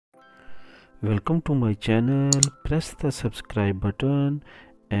Welcome to my channel. Press the subscribe button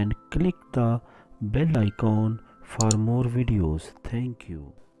and click the bell icon for more videos. Thank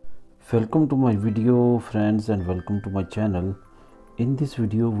you. Welcome to my video friends and welcome to my channel. In this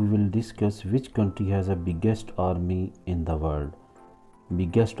video we will discuss which country has the biggest army in the world.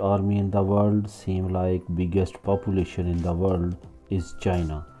 Biggest army in the world seem like biggest population in the world is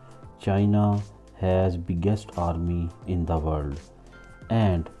China. China has biggest army in the world.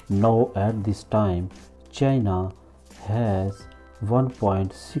 And now at this time China has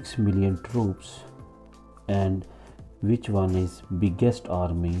 1.6 million troops. And which one is biggest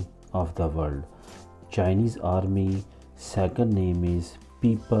army of the world? Chinese army second name is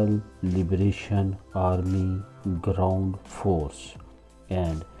People Liberation Army Ground Force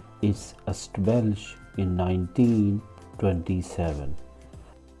and it's established in 1927.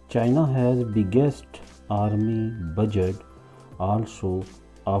 China has biggest army budget also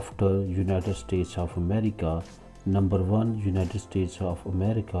after United States of America. Number one, United States of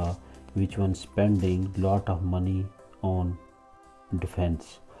America, which one spending lot of money on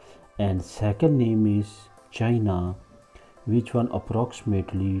defense, and second name is China, which one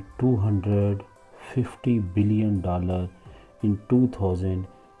approximately $250 billion in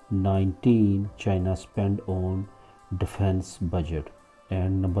 2019 China spent on defense budget.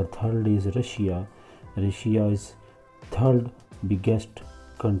 And number third is Russia. Russia is third biggest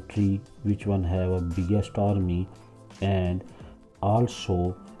country, which one have a biggest army and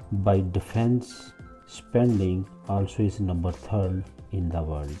also by defense spending also is number third in the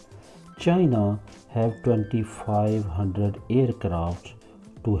world. China have 2500 aircrafts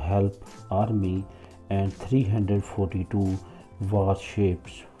to help army and 342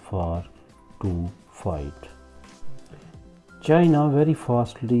 warships for to fight. China very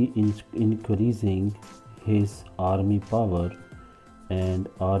fastly increasing his army power and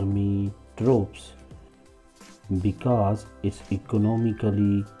army troops because it's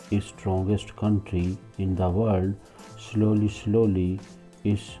economically its strongest country in the world. Slowly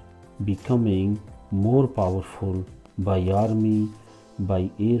is becoming more powerful by army, by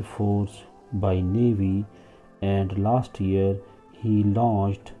air force, by navy, and last year he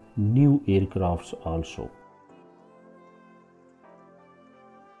launched new aircrafts also.